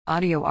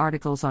Audio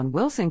articles on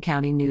Wilson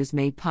County News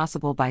made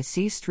possible by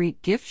C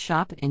Street Gift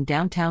Shop in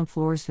downtown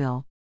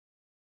Floresville.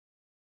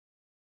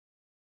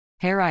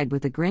 Hayride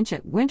with the Grinch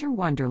at Winter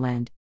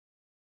Wonderland.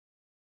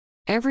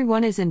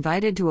 Everyone is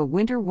invited to a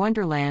Winter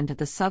Wonderland at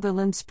the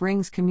Sutherland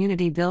Springs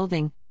Community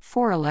Building,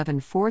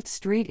 411 4th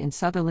Street in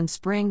Sutherland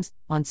Springs,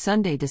 on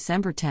Sunday,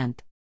 December 10th.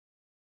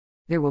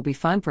 There will be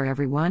fun for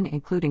everyone,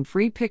 including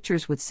free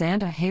pictures with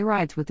Santa,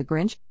 hayrides with the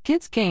Grinch,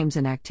 kids' games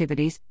and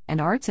activities, and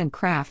arts and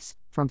crafts.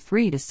 From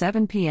 3 to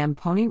 7 p.m.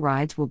 pony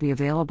rides will be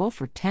available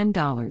for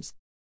 $10.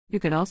 You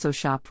can also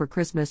shop for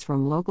Christmas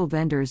from local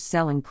vendors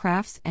selling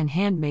crafts and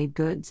handmade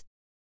goods.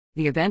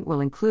 The event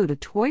will include a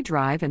toy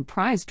drive and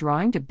prize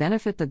drawing to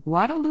benefit the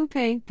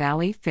Guadalupe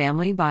Valley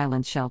Family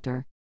Violence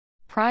Shelter.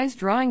 Prize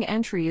drawing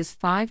entry is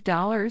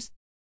 $5.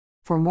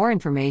 For more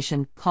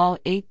information, call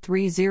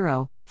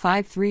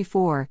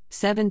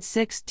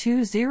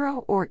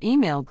 830-534-7620 or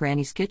email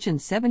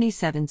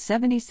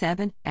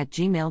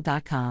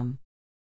grannysskitchen7777@gmail.com.